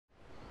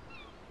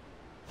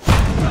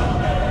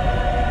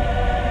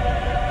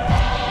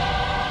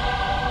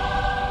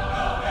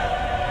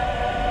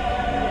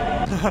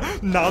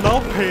Now,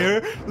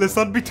 pair, let's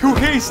not be too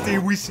hasty.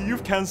 We see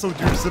you've cancelled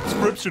your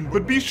subscription,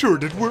 but be sure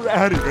that we're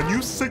adding a new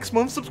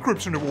 6-month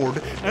subscription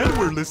award, and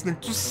we're listening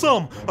to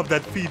some of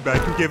that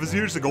feedback you gave us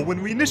years ago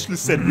when we initially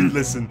said we'd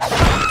listen.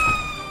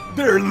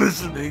 They're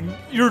listening.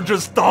 You're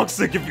just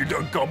toxic if you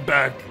don't come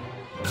back.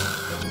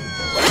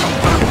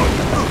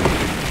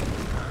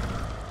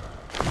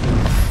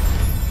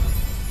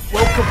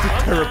 Welcome to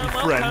therapy,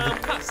 friend.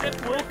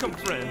 Welcome,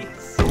 friend.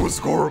 It was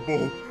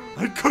horrible.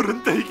 I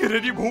couldn't take it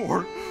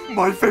anymore.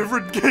 My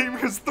favorite game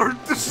has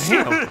turned to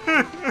shit.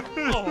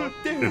 Oh,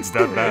 damn. It's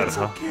that bad,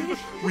 huh? Okay.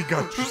 We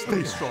got to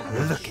stay strong.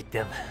 Look at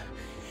them.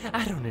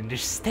 I don't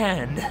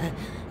understand.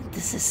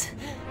 This is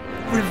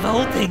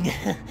revolting.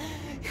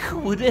 Who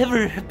would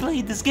ever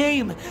play this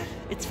game?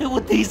 It's filled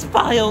with these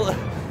vile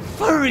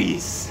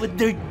furries with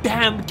their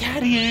damn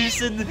cat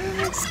ears and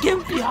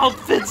skimpy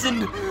outfits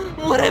and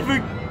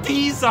whatever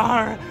these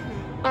are.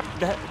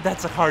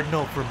 That's a hard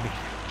no from me.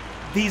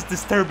 These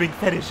disturbing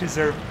fetishes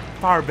are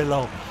far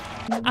below.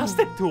 I'll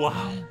stick to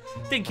WoW.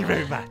 Thank you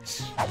very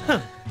much.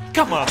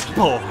 Come on,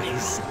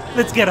 boys.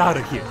 Let's get out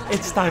of here.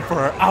 It's time for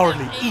our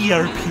hourly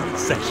ERP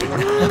session.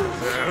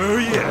 Oh,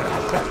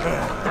 yeah.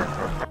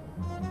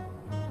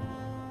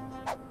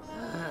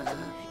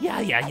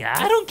 Yeah.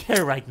 I don't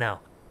care right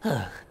now.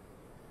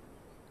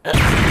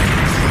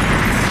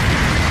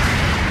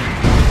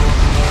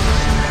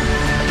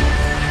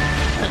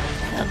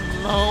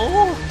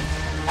 Hello?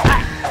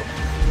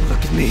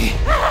 Look at me.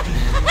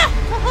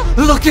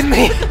 Look at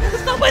me!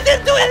 Stop, I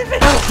didn't do anything!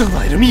 Don't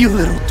lie to me, you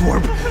little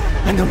twerp.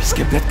 I know you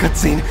skipped that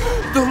cutscene.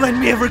 Don't let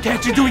me ever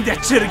catch you doing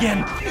that shit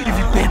again. If you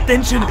pay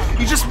attention,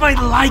 you just might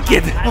like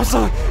it.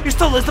 Also, your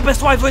stole is the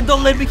best wife and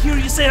don't let me hear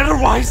you say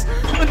otherwise.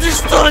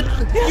 Understood?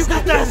 You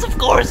got that? Yes, of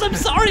course. I'm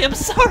sorry.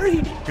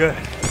 Good.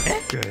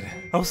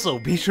 Also,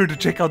 be sure to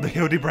check out the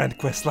Hildebrand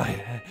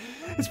questline.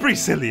 It's pretty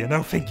silly and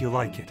I think you'll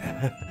like it.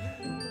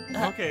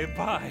 Okay,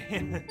 bye.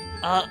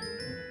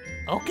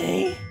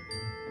 Okay.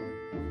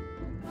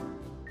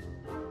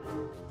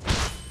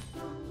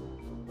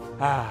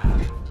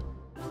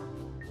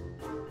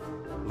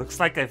 Looks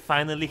like I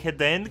finally hit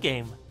the end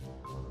game.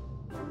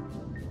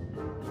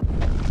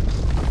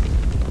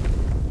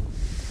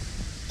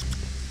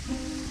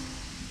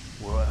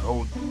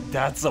 Well,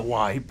 that's a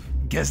wipe.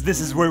 Guess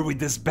this is where we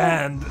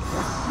disband.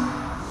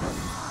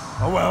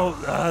 Oh well,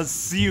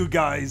 see you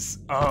guys.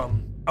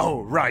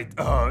 Oh right,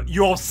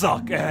 you all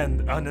suck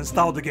and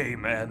uninstall the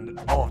game and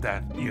all of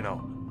that, you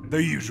know,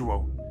 the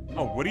usual.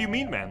 Oh, what do you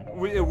mean, man?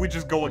 We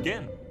just go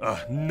again.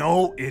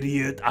 No,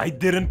 idiot. I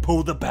didn't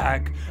pull the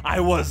pack. I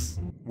was...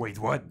 Wait,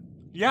 what?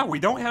 Yeah, we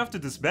don't have to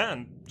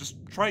disband. Just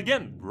try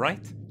again, right?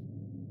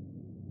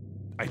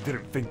 I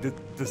didn't think that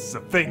this is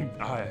a thing.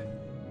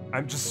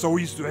 I'm just so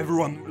used to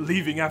everyone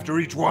leaving after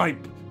each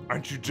wipe.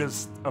 Aren't you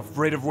just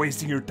afraid of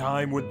wasting your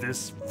time with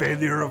this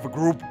failure of a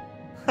group?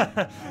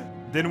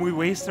 Then we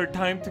waste our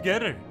time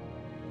together.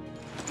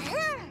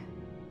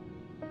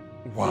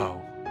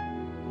 Wow.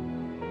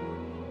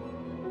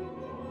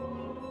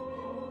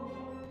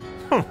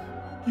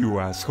 You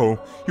asshole,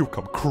 you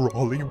come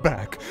crawling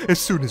back as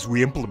soon as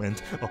we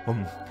implement,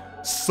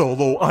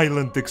 solo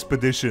island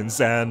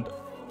expeditions and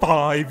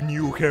 5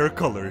 new hair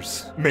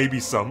colors. Maybe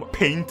some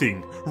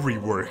painting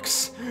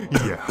reworks.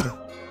 Yeah.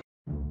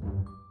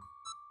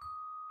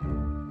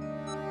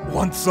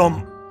 Want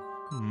some?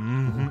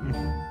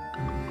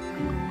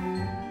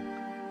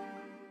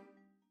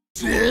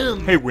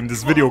 Jim! Hey, when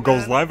this video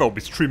goes live, I'll be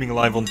streaming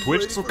live on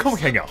Twitch, so come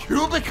hang out.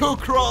 Cubicle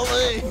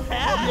crawling!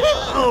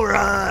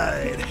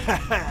 Alright!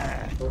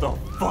 The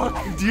fuck?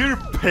 Dear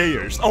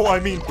payers, I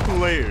mean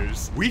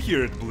players, we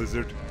here at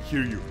Blizzard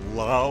hear you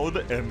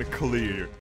loud and clear.